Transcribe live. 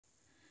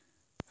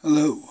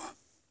Hello.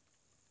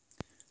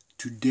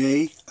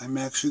 Today I'm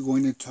actually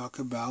going to talk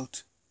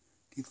about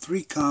the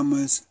 3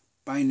 commas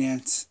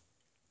Binance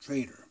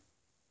Trader,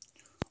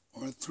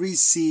 or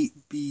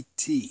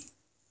 3CBT.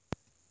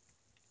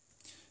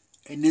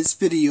 In this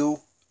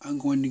video I'm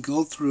going to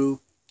go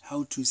through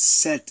how to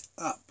set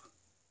up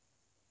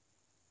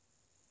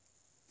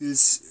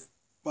this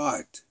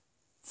bot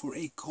for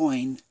a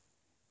coin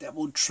that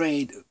will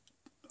trade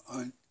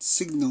on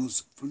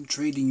signals from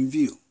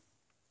TradingView.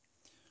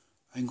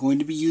 I'm going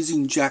to be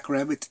using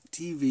Jackrabbit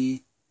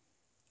TV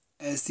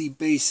as the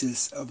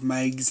basis of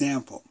my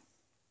example.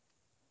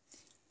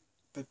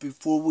 But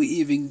before we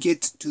even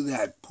get to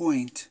that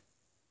point,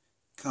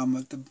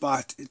 the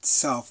bot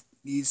itself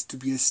needs to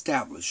be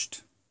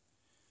established.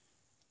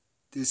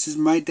 This is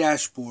my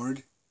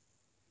dashboard,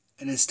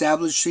 and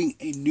establishing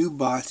a new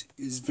bot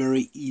is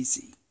very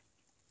easy.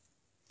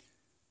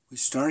 We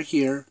start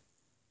here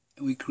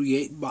and we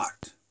create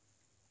bot.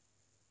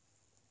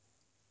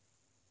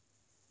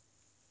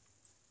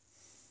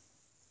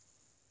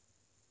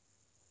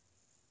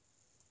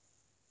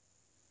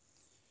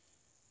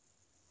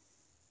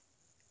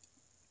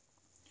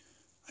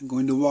 I'm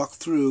going to walk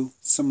through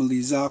some of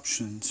these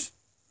options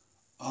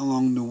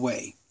along the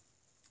way,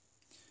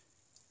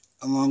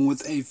 along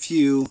with a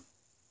few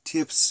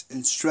tips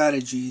and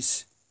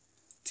strategies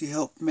to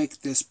help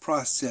make this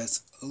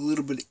process a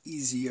little bit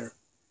easier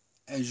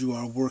as you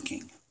are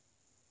working.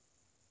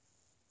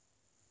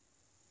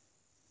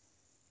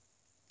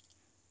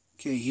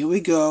 Okay, here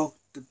we go,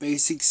 the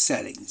basic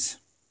settings.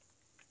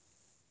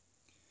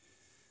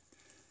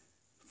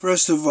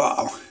 First of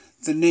all,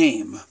 the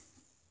name.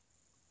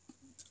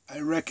 I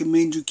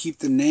recommend you keep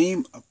the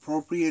name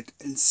appropriate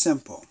and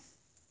simple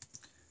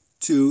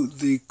to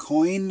the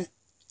coin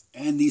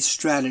and the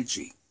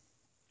strategy.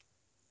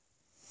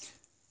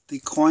 The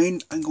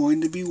coin I'm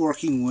going to be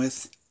working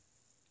with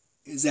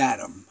is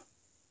Atom.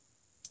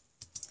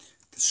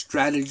 The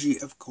strategy,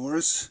 of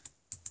course,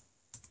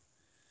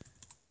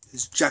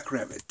 is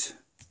Jackrabbit.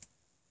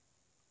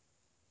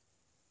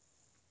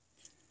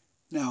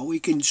 Now we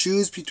can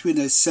choose between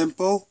a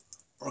simple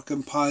or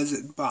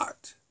composite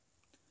bot.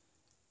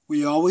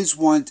 We always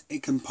want a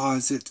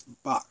composite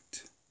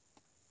bot.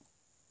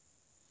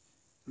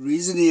 The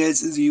reason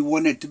is you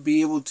want it to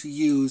be able to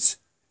use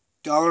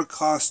dollar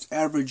cost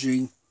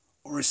averaging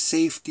or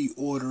safety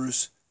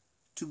orders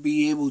to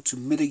be able to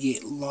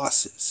mitigate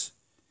losses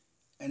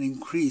and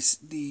increase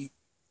the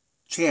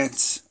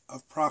chance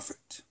of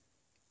profit.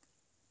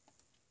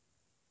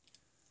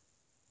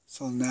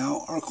 So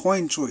now our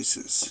coin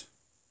choices.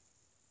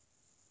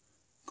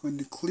 I'm going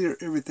to clear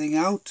everything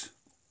out.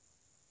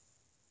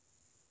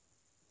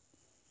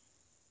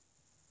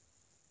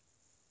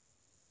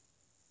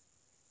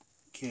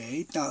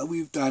 Okay, now that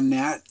we've done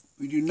that,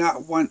 we do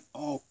not want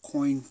all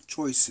coin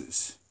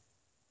choices.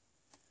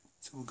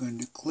 So we're going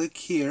to click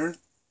here.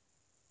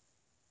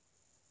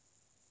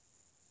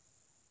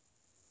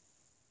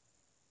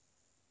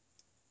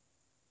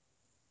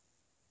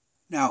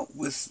 Now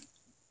with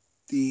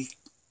the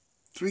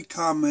 3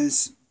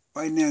 commas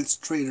Binance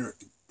Trader,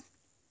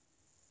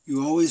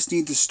 you always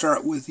need to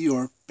start with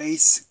your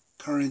base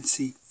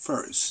currency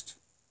first.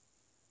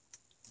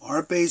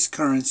 Our base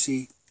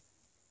currency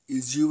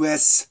is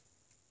USDT.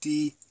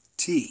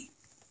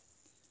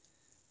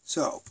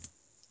 So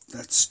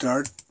let's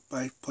start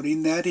by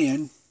putting that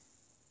in,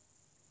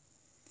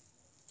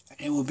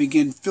 and we'll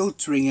begin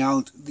filtering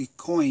out the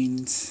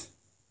coins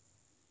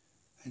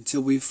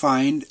until we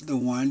find the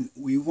one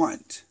we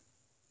want,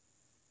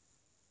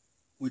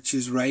 which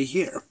is right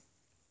here.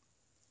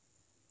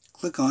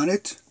 Click on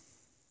it,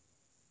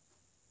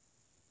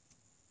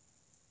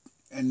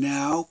 and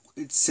now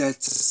it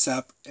sets us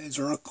up as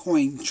our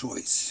coin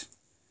choice.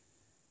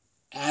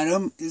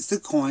 Atom is the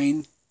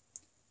coin,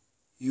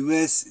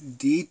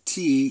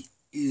 USDT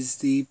is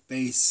the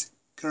base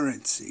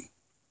currency.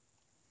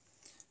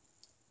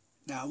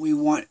 Now we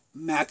want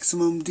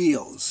maximum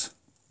deals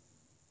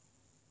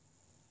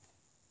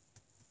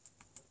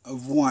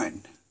of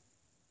 1.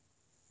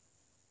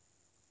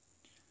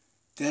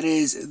 That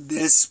is,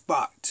 this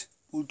spot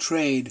will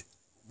trade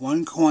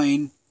 1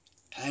 coin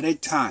at a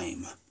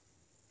time.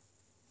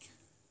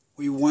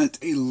 We want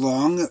a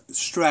long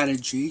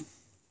strategy,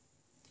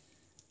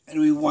 and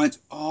we want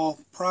all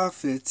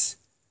profits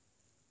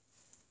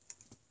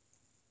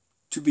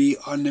to be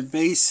on the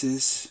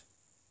basis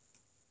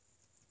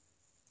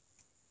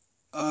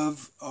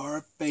of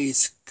our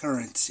base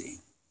currency.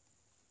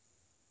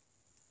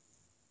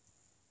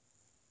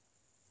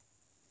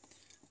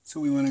 So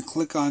we want to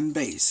click on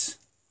base.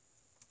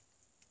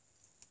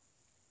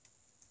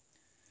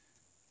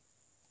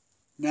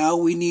 Now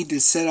we need to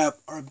set up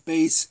our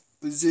base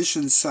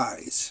position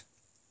size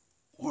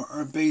or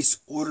our base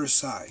order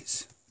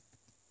size.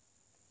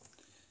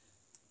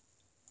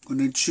 I'm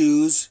going to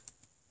choose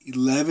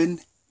 11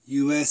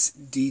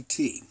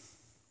 USDT.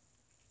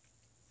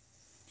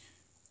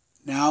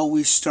 Now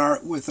we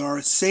start with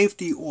our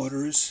safety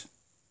orders,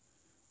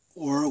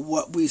 or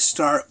what we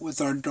start with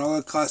our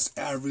dollar cost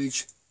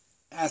average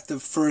at the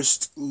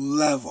first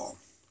level.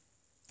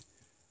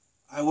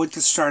 I want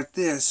to start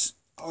this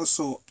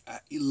also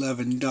at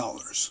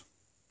 $11.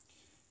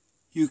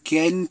 You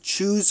can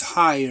choose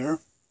higher.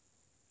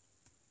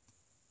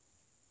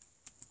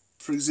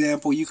 For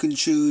example, you can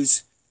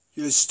choose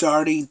your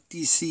starting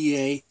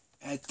DCA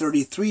at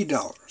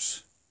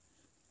 $33.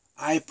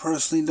 I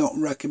personally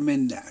don't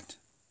recommend that.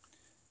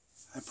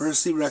 I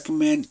personally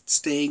recommend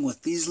staying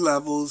with these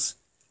levels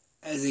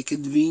as a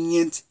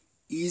convenient,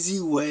 easy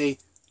way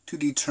to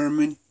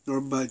determine your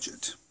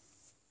budget.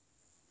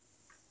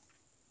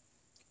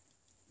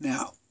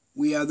 Now,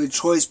 we have the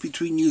choice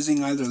between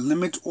using either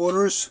limit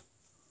orders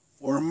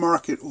or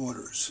market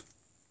orders.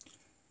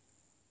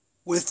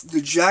 With the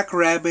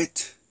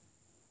Jackrabbit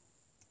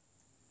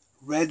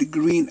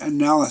red-green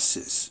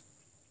analysis,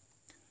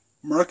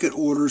 market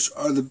orders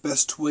are the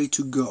best way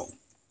to go.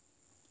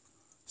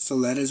 So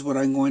that is what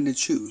I'm going to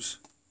choose.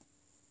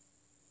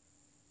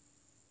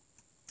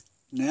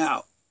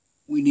 Now,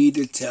 we need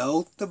to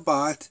tell the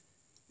bot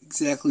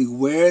exactly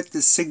where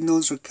the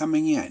signals are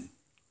coming in.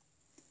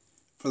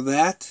 For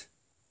that,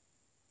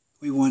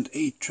 we want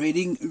a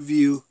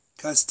TradingView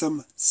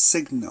custom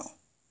signal.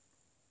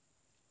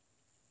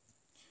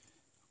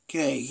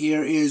 Okay,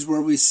 here is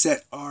where we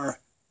set our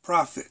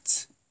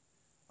profits.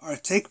 Our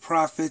take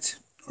profit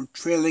or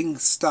trailing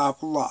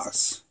stop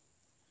loss.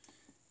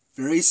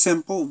 Very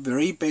simple,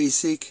 very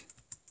basic.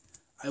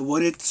 I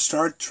want it to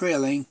start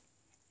trailing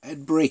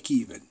at break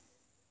even.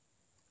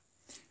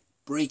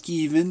 Break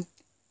even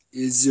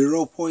is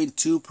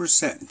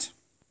 0.2%.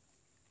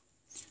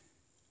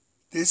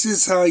 This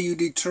is how you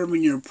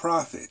determine your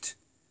profit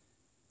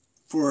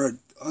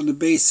on the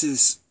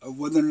basis of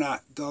whether or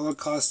not dollar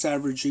cost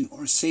averaging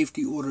or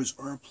safety orders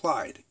are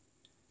applied.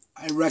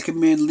 I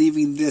recommend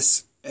leaving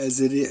this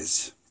as it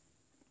is.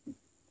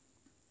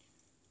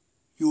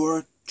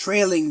 Your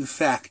trailing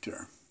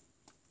factor.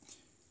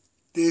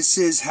 This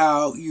is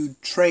how you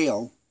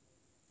trail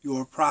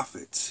your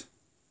profits.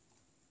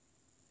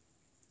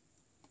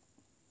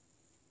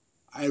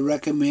 I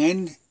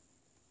recommend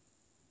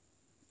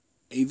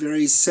a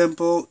very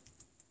simple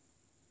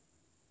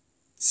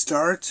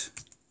start,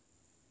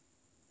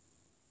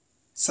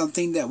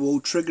 something that will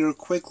trigger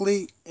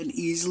quickly and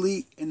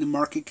easily in the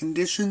market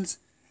conditions,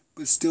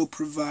 but still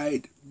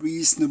provide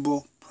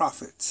reasonable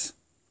profits.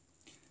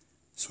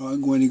 So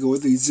I'm going to go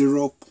with a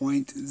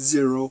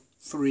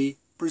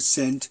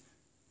 0.03%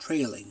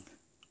 trailing,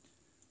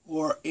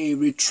 or a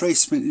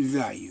retracement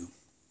value.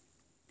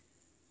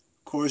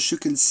 Of course, you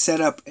can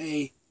set up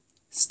a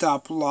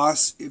stop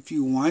loss if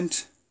you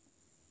want,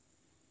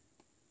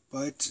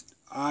 but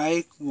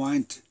I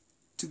want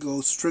to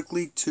go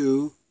strictly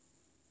to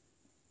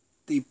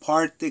the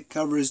part that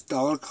covers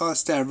dollar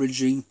cost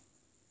averaging,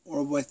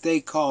 or what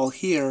they call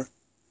here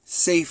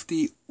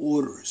safety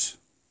orders.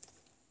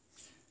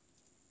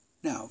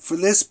 Now, for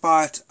this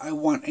bot, I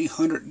want a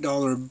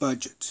 $100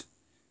 budget.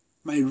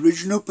 My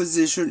original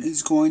position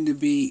is going to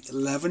be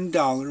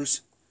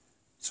 $11,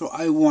 so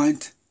I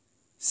want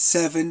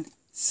 7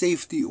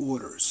 safety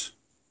orders,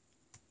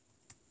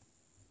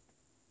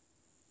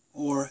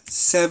 or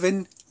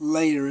 7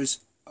 layers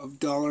of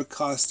dollar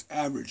cost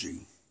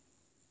averaging.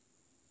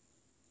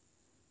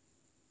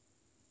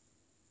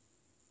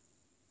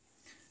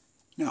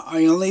 Now,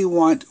 I only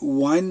want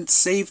 1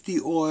 safety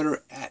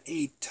order at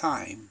a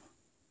time.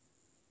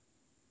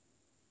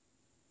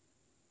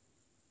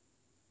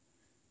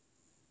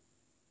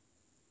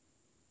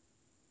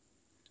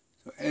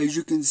 So as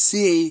you can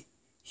see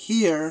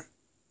here,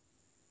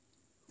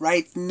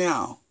 right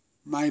now,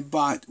 my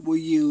bot will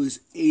use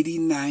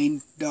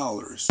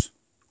 $89.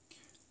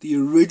 The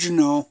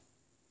original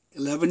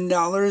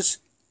 $11,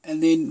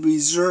 and then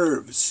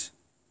reserves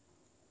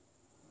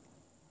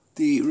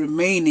the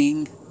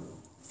remaining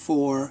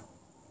for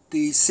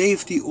the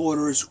safety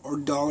orders or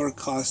dollar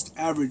cost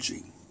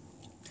averaging.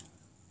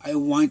 I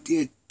want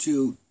it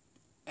to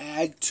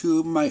add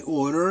to my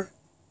order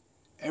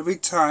every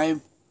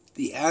time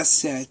the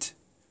asset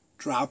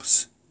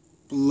drops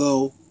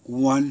below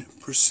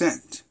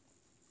 1%.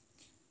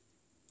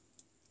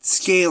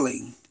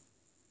 Scaling.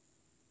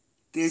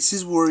 This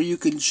is where you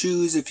can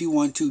choose if you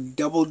want to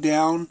double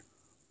down,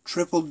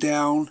 triple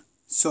down,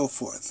 so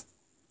forth.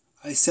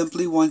 I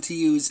simply want to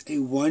use a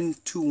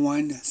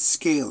 1-to-1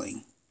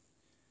 scaling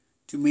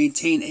to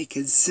maintain a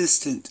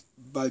consistent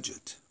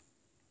budget.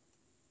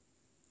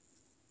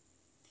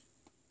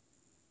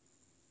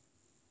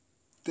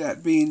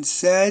 That being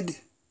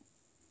said,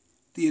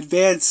 the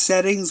advanced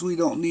settings we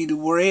don't need to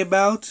worry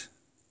about.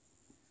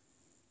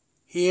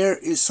 Here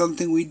is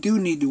something we do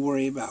need to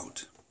worry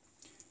about,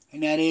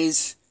 and that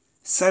is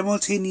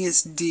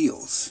simultaneous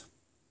deals.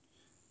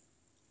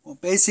 Well,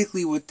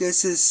 basically what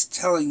this is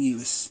telling you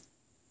is,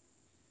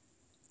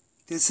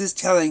 this is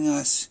telling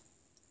us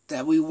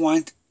that we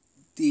want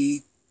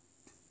the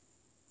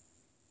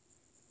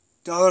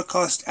dollar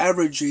cost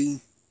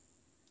averaging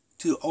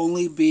to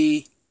only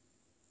be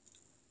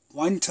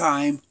one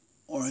time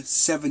or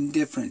 7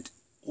 different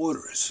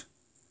orders.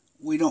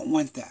 We don't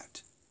want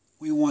that.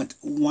 We want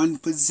one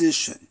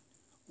position,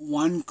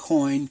 one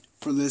coin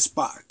for this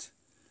bot.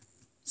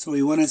 So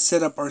we want to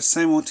set up our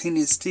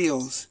simultaneous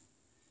deals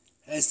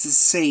as the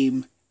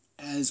same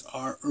as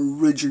our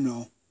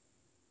original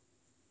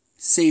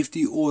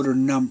safety order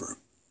number.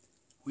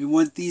 We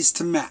want these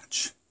to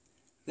match.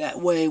 That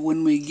way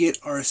when we get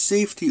our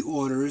safety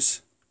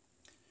orders,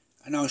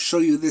 and I'll show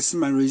you this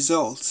in my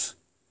results,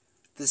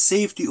 the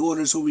safety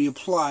orders will be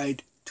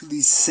applied to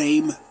the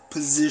same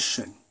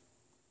position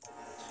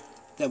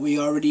that we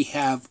already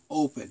have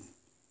open.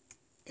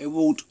 It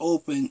won't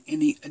open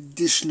any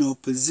additional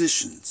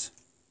positions.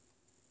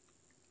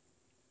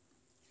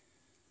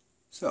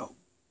 So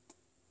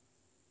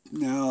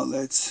now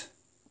let's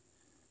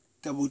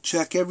double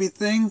check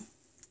everything.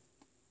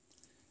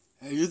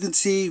 As you can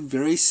see,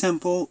 very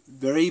simple,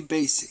 very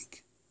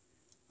basic.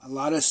 A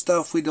lot of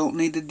stuff we don't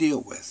need to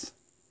deal with.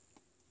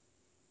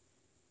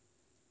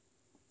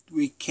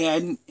 We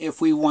can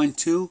if we want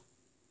to,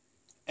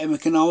 and we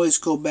can always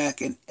go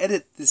back and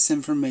edit this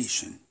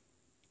information.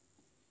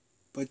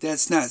 But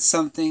that's not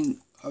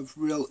something of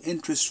real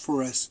interest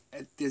for us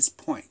at this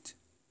point.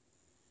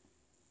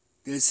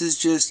 This is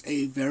just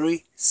a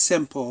very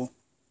simple,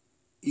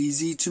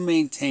 easy to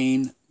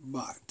maintain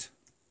bot.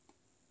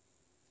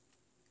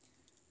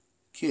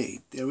 Okay,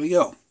 there we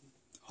go.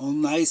 All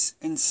nice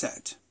and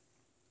set.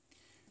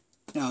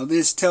 Now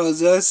this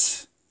tells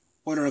us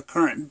what our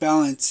current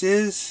balance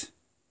is.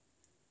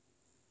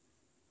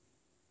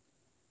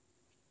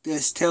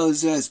 This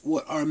tells us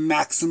what our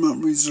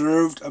maximum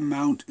reserved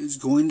amount is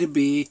going to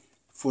be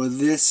for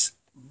this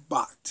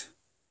bot.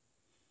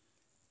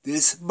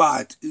 This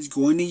bot is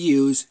going to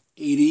use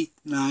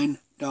 $89.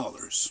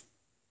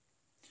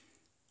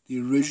 The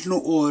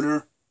original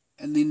order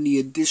and then the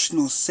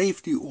additional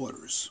safety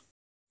orders.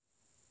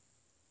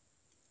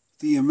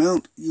 The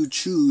amount you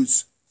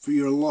choose for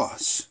your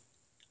loss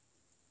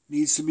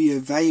needs to be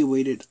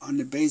evaluated on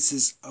the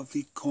basis of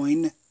the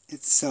coin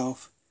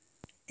itself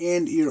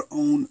and your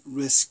own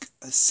risk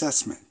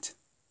assessment.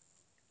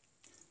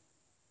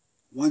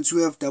 Once you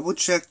have double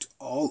checked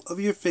all of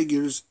your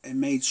figures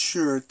and made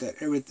sure that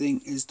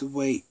everything is the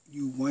way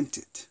you want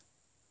it,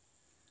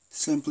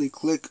 simply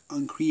click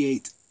on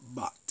Create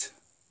Bot.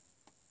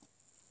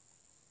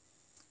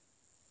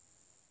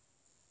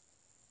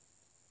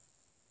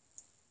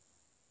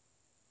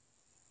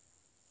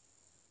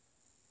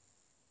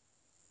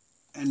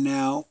 And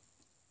now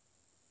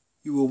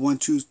you will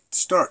want to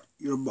start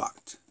your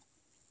bot.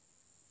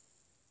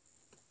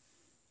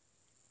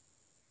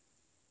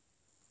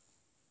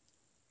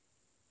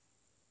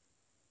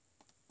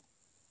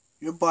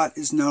 Your bot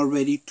is now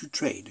ready to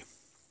trade.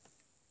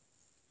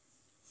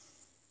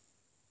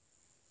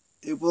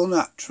 It will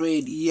not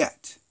trade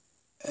yet,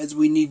 as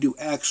we need to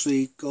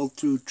actually go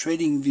through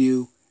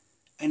TradingView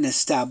and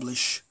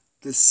establish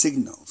the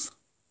signals.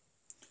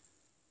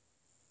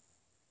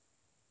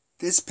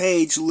 This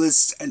page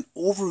lists an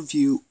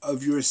overview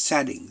of your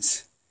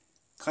settings,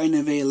 kind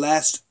of a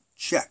last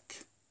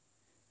check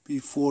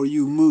before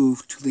you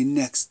move to the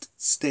next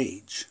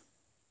stage.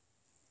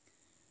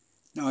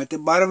 Now at the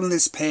bottom of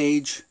this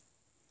page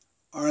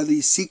are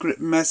the secret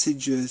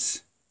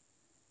messages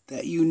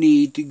that you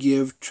need to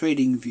give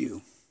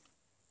TradingView.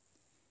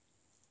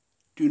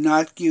 Do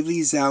not give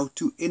these out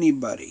to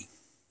anybody,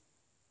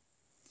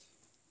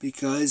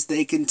 because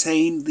they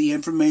contain the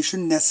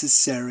information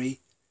necessary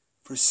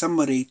for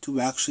somebody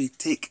to actually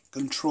take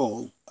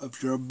control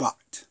of your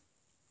bot.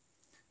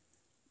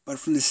 But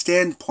from the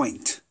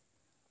standpoint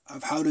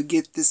of how to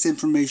get this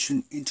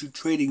information into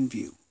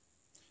TradingView,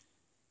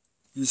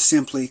 you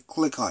simply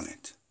click on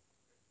it,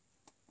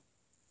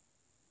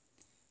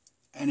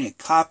 and it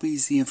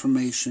copies the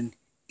information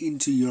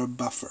into your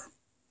buffer.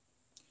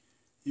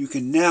 You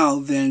can now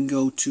then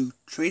go to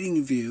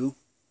TradingView,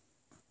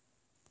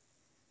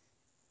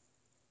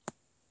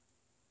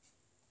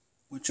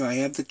 which I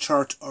have the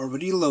chart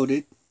already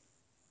loaded.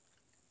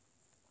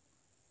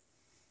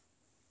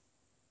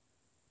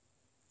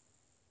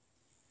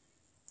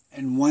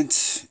 And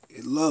once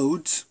it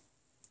loads,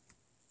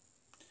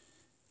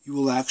 you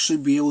will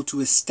actually be able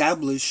to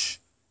establish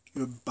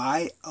your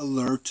buy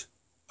alert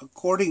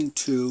according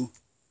to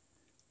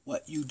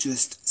what you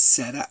just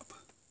set up.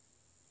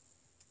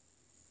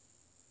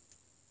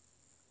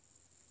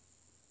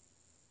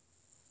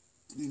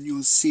 And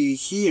you'll see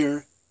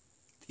here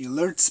the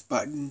alerts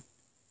button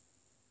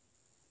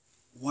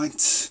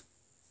once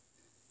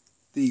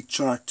the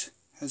chart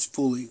has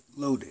fully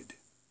loaded.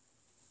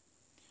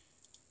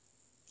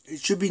 It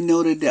should be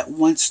noted that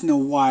once in a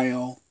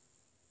while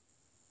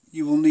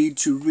you will need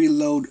to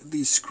reload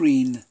the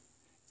screen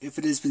if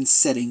it has been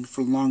setting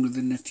for longer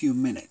than a few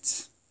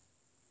minutes,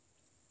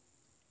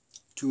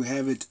 to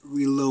have it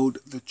reload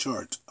the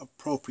chart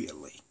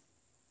appropriately.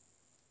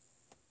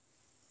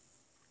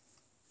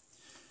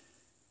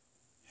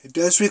 It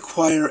does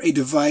require a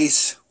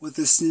device with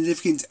a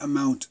significant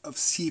amount of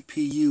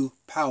CPU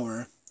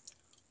power,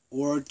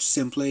 or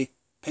simply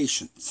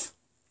patience,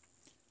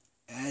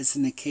 as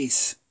in the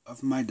case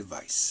of my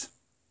device.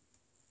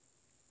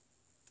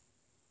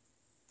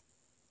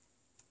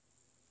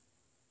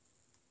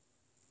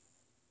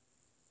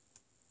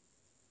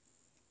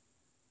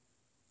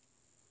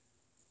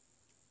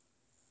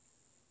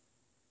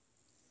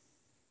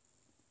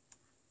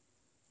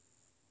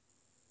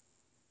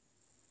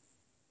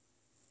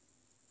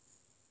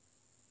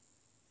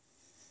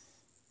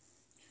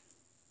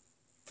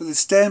 For the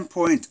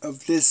standpoint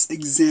of this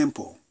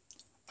example,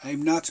 I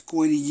am not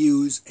going to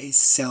use a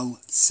sell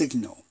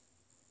signal,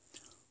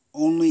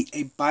 only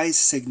a buy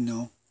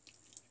signal,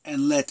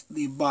 and let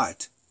the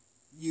bot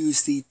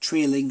use the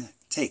trailing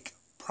take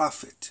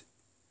profit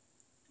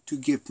to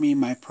give me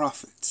my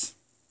profits.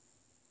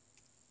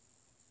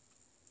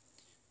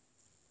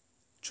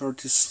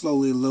 Chart is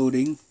slowly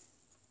loading.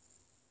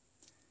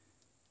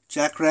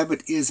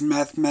 Jackrabbit is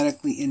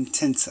mathematically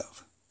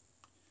intensive,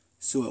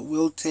 so it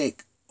will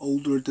take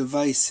older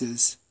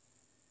devices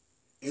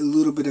a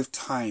little bit of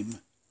time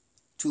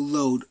to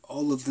load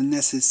all of the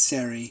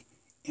necessary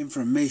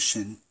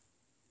information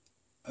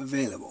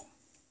available.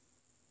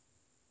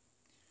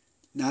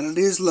 Now that it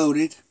is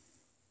loaded,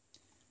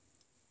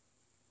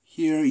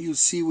 here you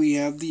see we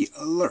have the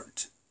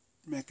alert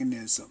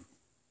mechanism.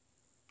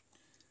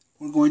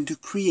 We're going to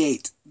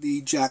create the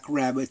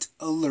Jackrabbit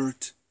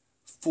alert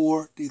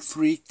for the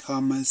 3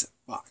 commas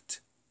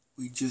bot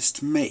we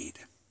just made.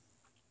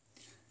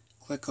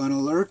 Click on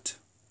alert.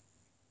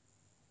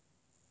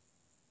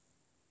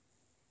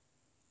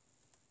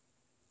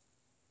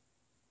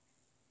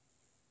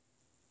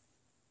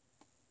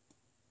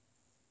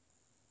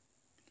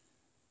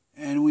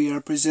 And we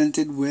are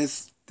presented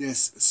with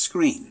this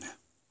screen.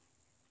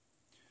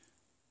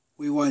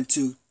 We want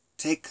to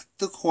take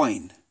the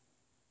coin,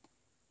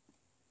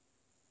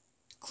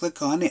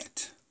 click on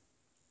it,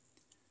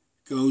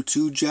 go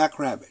to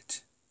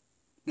Jackrabbit.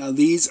 Now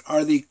these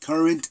are the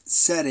current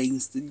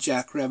settings that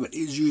Jackrabbit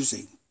is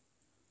using.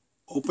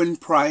 Open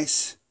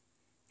price,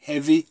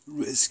 heavy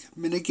risk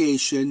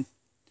mitigation,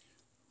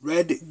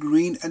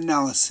 red-green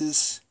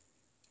analysis,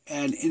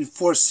 and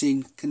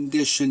enforcing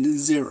condition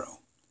 0.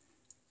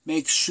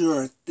 Make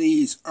sure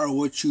these are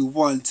what you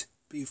want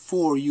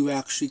before you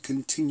actually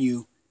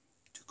continue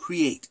to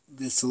create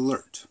this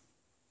alert.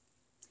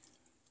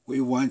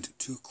 We want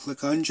to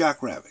click on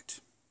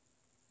Jackrabbit.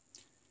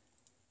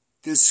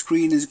 This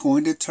screen is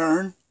going to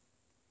turn,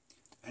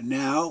 and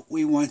now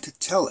we want to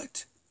tell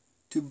it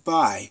to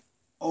buy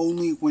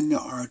only when there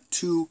are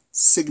 2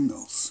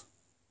 signals,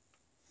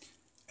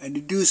 and to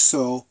do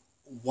so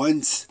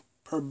once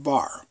per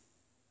bar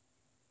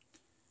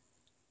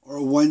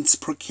or once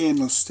per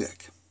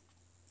candlestick.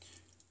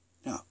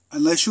 Now,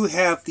 unless you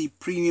have the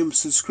premium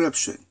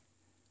subscription,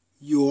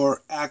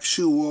 your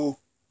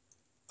actual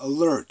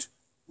alert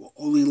will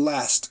only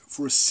last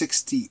for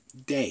 60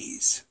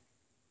 days.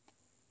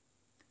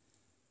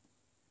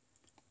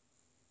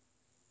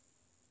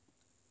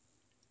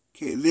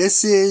 Okay,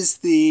 this is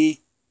the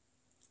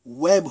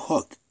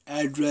webhook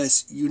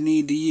address you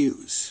need to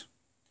use.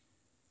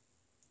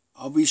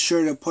 I'll be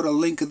sure to put a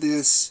link of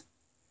this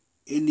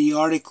in the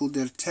article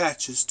that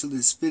attaches to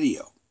this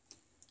video.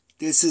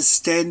 This is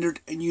standard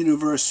and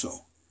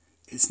universal.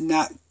 It's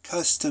not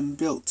custom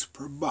built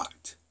per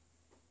bot.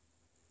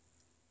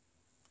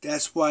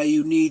 That's why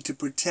you need to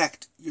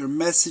protect your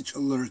message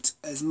alerts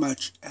as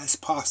much as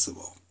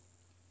possible.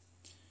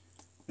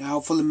 Now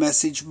for the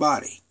message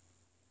body.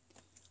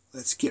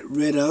 Let's get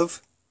rid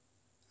of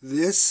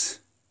this.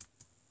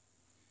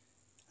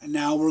 And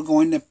now we're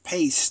going to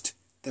paste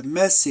the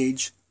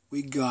message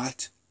we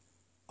got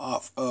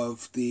off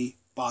of the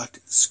bot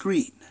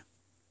screen.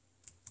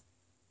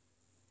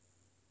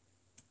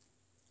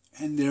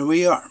 And there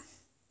we are.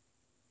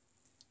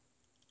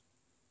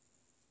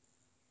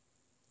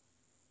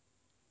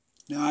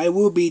 Now I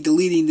will be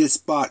deleting this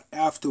bot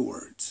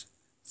afterwards,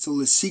 so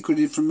the secret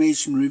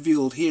information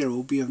revealed here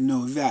will be of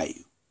no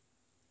value.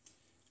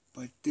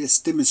 But this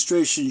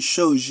demonstration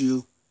shows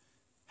you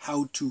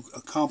how to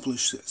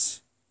accomplish this.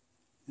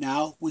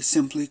 Now we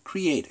simply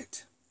create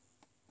it.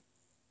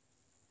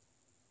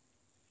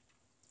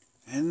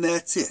 And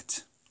that's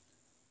it.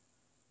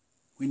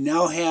 We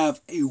now have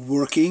a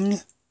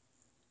working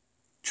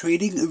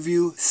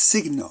TradingView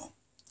signal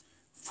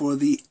for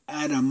the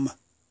Atom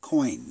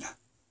coin.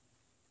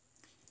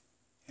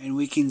 And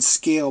we can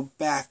scale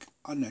back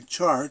on the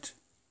chart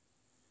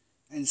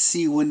and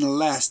see when the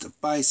last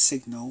buy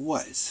signal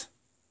was.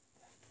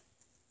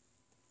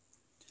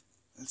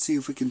 Let's see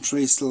if we can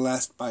trace the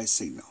last buy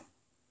signal.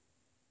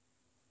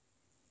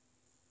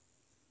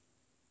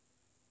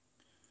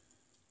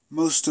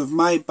 Most of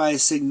my buy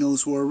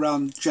signals were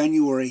around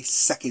January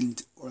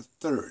 2nd or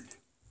 3rd.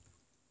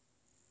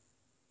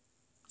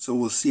 So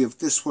we'll see if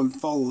this one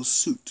follows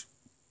suit.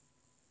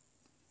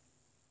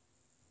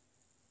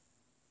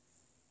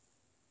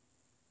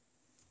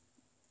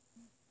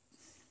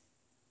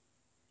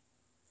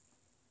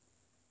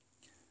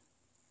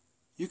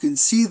 You can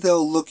see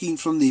though, looking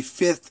from the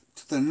 5th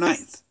to the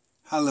 9th,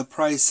 how the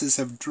prices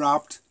have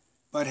dropped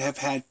but have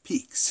had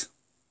peaks.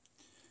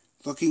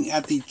 Looking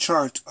at the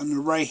chart on the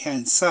right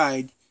hand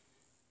side,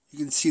 you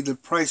can see the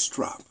price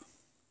drop.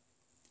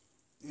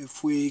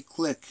 If we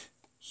click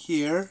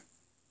here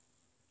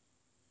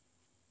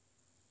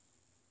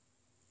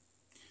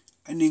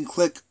and then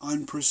click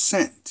on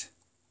 %,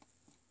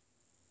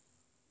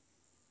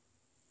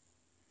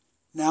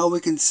 now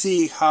we can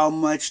see how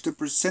much the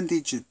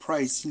percentage of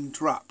pricing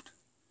dropped.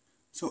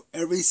 So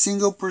every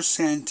single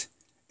 %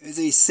 is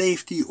a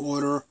safety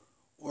order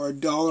or a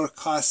dollar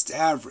cost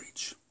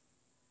average.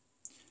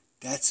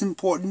 That's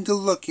important to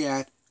look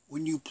at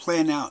when you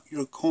plan out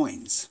your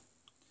coins.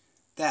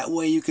 That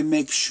way you can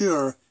make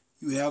sure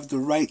you have the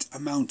right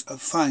amount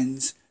of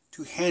funds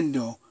to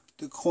handle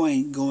the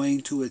coin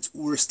going to its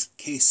worst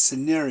case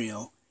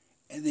scenario,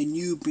 and then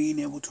you being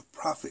able to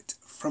profit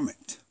from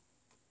it.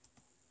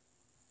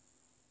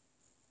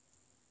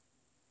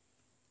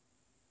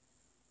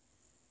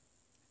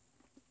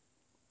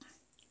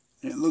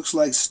 And it looks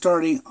like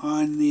starting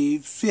on the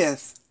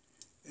 5th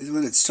is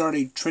when it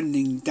started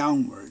trending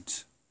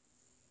downwards.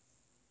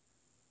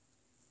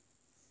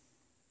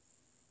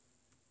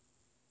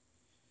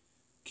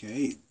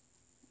 Okay,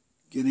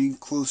 getting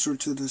closer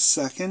to the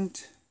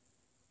 2nd.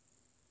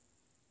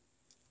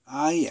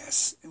 Ah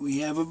yes, we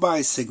have a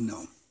buy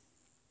signal.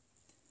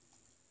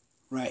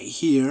 Right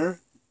here,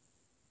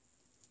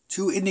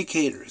 2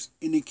 indicators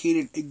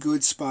indicated a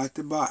good spot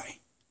to buy.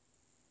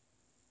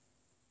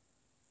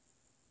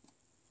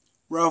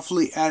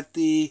 Roughly at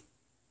the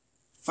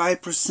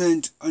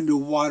 5%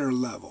 underwater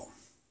level.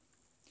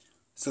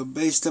 So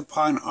based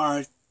upon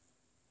our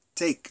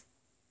take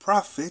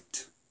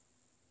profit,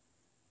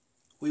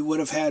 we would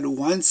have had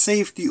one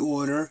safety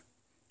order,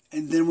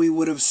 and then we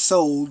would have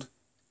sold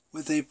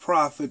with a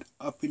profit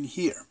up in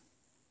here.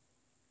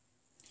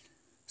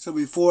 So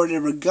before it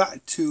ever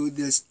got to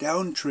this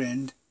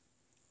downtrend,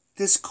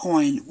 this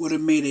coin would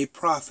have made a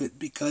profit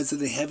because of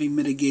the heavy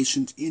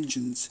mitigation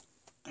engines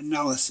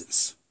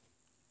analysis.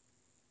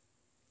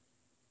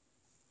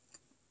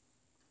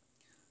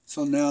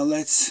 So now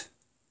let's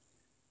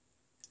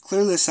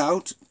clear this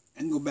out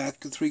and go back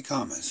to 3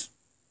 commas,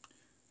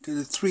 to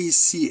the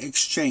 3C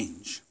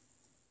exchange.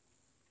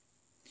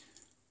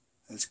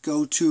 Let's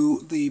go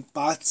to the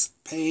bots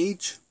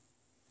page.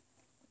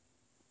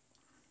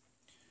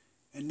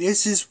 And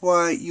this is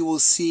why you will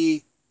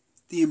see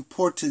the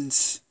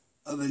importance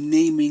of a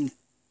naming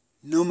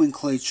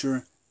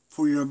nomenclature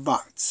for your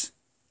bots.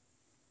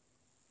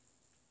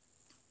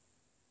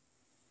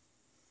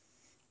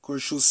 Of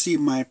course, you'll see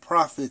my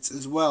profits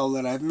as well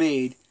that I've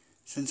made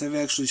since I've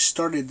actually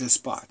started this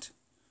bot,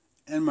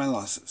 and my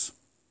losses.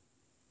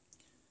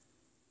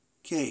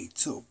 Okay,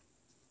 so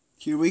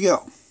here we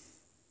go.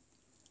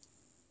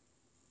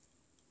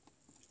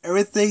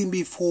 Everything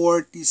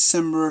before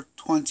December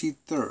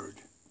 23rd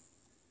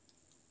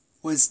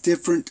was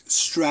different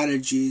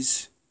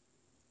strategies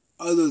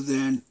other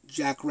than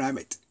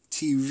Jackrabbit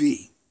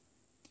TV.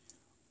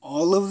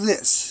 All of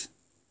this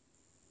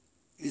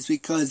is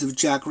because of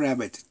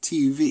Jackrabbit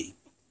TV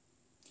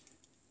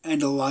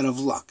and a lot of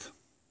luck.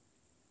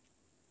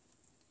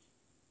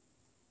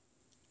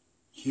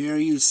 Here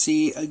you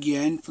see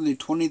again from the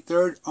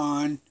 23rd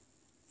on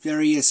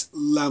various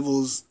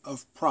levels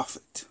of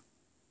profit.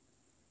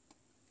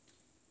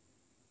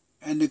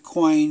 And the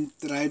coin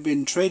that I've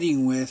been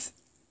trading with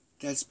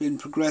that's been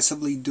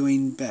progressively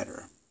doing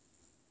better.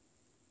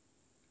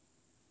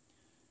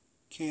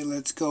 Okay,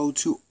 let's go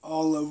to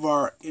all of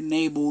our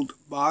enabled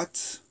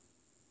bots.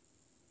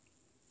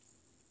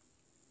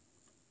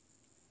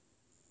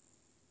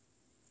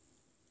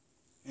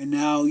 And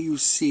now you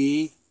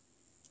see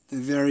the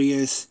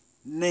various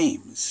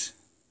names.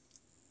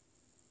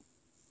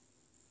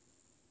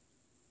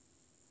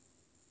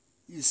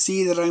 You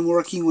see that I'm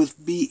working with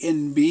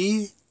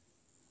BNB,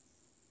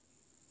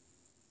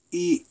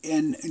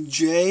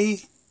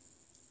 ENJ,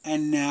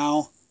 and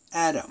now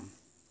Atom.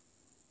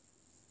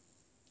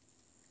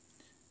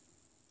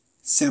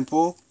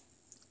 Simple,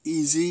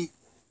 easy,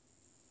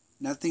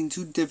 nothing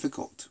too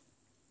difficult.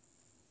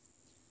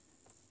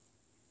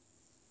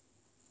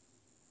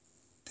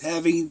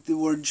 Having the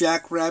word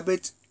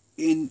Jackrabbit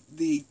in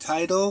the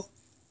title,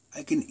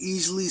 I can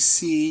easily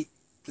see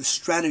the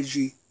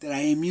strategy that I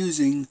am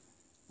using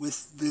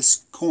with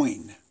this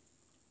coin.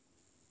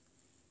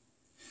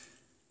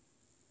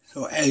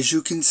 So as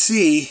you can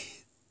see,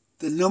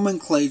 the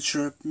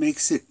nomenclature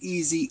makes it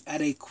easy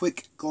at a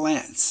quick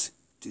glance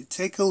to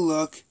take a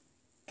look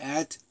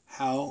at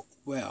how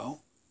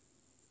well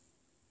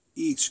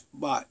each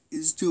bot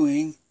is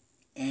doing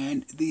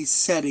and the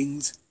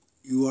settings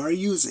you are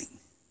using.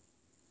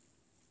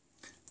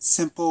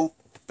 Simple,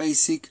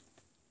 basic,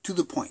 to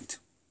the point.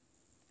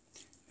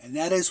 And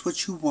that is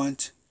what you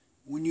want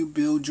when you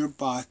build your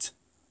bot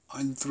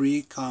on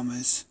 3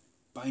 commas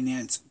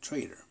Binance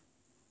Trader.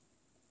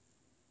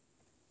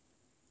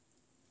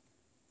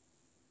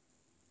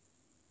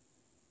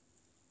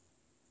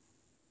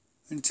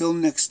 Until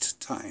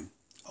next time.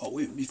 Oh,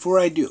 wait, before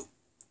I do,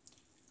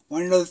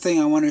 one other thing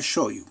I want to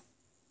show you.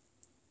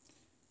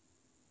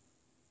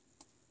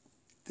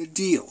 The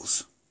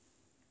deals.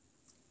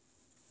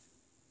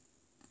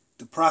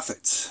 The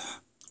profits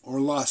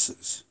or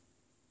losses.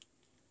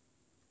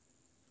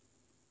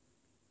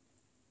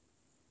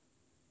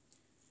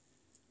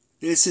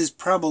 This is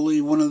probably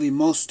one of the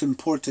most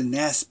important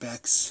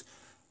aspects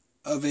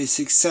of a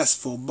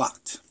successful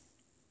bot.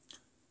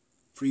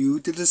 For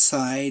you to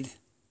decide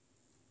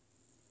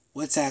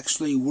what's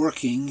actually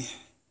working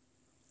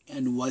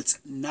and what's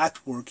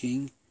not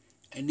working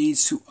and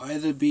needs to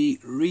either be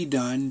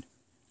redone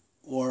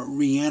or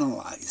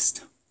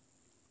reanalyzed.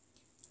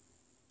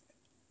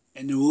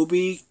 And there will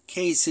be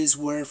cases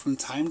where from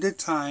time to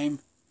time,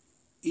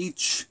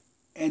 each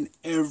and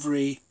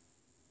every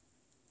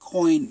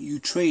coin you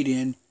trade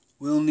in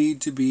will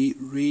need to be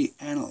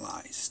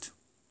reanalyzed.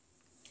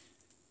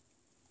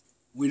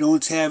 We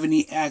don't have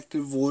any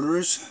active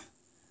orders,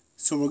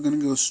 so we're going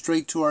to go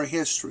straight to our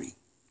history.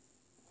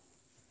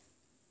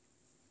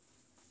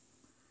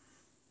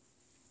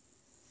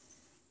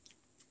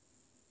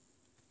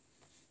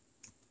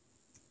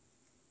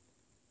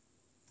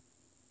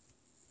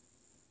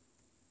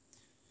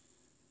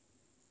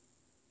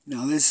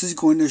 Now this is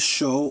going to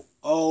show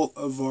all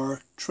of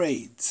our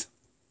trades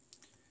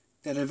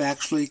that have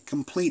actually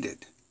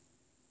completed.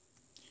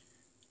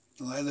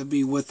 It'll either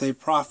be with a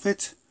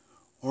profit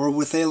or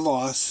with a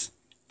loss,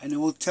 and it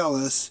will tell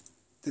us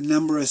the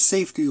number of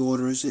safety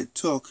orders it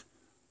took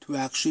to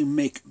actually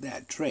make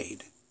that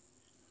trade.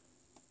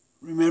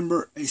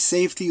 Remember, a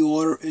safety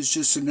order is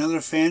just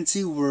another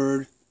fancy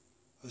word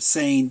of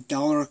saying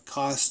dollar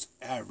cost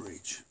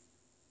average.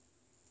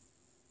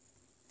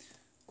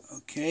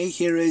 Okay,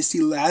 here is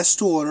the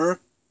last order.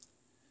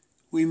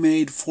 We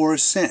made 4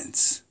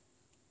 cents.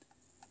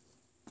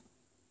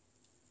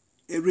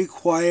 It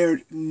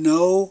required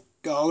no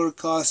dollar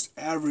cost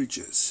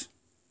averages.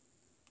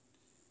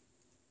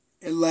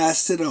 It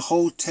lasted a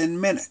whole 10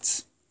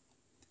 minutes.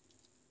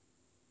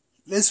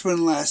 This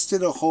one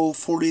lasted a whole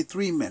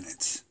 43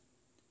 minutes.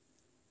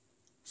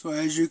 So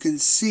as you can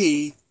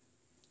see,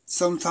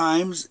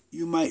 sometimes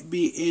you might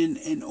be in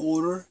an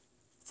order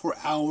for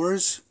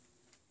hours,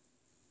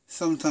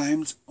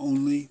 sometimes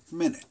only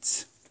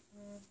minutes.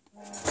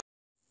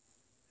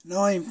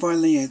 Now I'm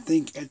finally, I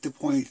think, at the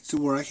point to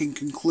where I can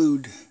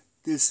conclude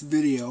this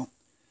video,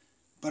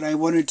 but I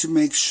wanted to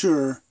make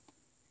sure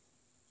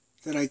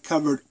that I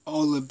covered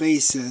all the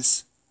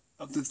bases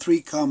of the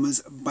 3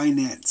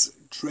 Binance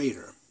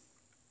Trader.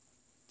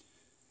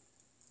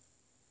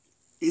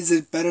 Is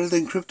it better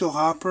than Crypto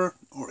Hopper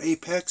or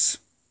Apex?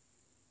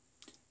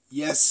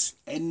 Yes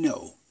and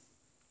no.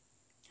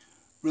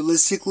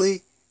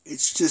 Realistically,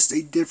 it's just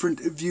a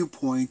different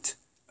viewpoint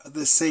of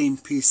the same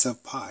piece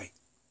of pie.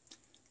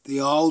 They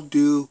all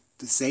do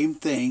the same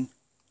thing.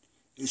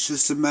 It's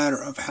just a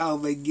matter of how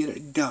they get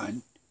it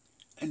done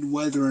and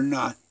whether or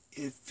not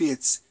it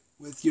fits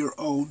with your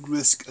own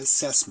risk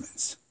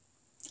assessments.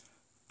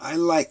 I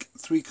like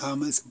 3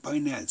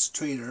 Binance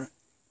Trader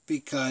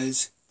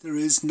because there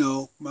is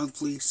no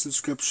monthly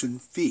subscription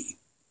fee.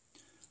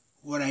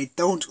 What I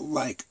don't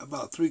like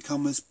about 3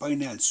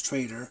 Binance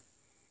Trader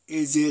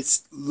is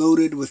it's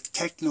loaded with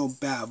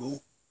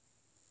techno-babble,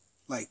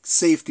 like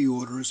safety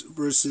orders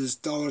versus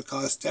dollar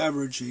cost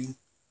averaging,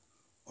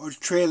 or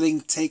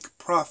trailing take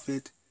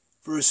profit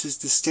versus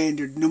the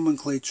standard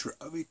nomenclature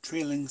of a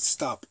trailing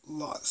stop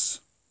loss.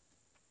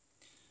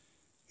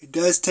 It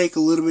does take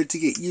a little bit to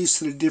get used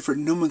to the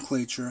different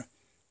nomenclature,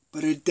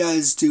 but it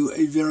does do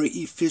a very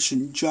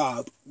efficient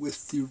job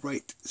with the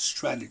right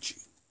strategy.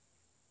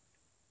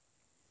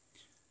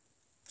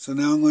 So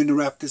now I'm going to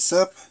wrap this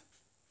up,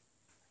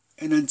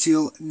 and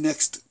until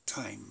next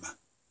time.